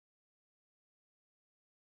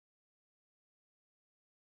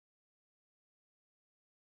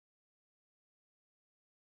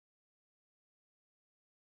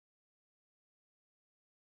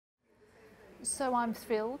So I'm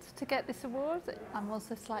thrilled to get this award. I'm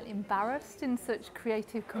also slightly embarrassed in such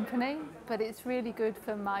creative company, but it's really good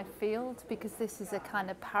for my field because this is a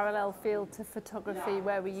kind of parallel field to photography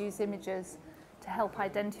where we use images to help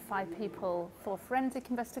identify people for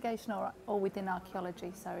forensic investigation or within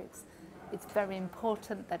archaeology. So it's very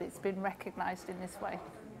important that it's been recognised in this way.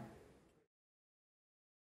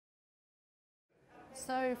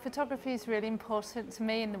 So photography is really important to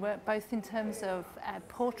me in the work, both in terms of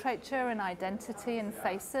portraiture and identity and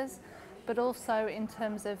faces, but also in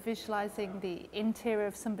terms of visualising the interior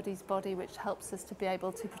of somebody's body, which helps us to be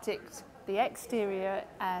able to predict the exterior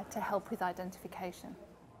to help with identification.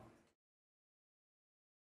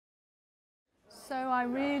 So I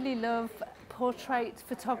really love portrait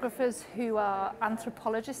photographers who are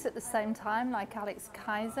anthropologists at the same time, like Alex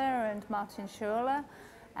Kaiser and Martin Schuler.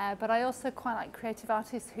 But I also quite like creative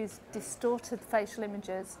artists who's distorted facial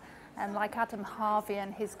images, like Adam Harvey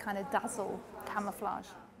and his kind of dazzle camouflage.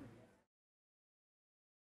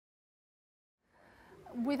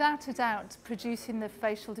 Without a doubt, producing the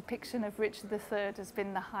facial depiction of Richard III has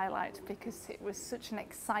been the highlight because it was such an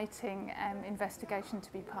exciting investigation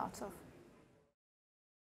to be part of.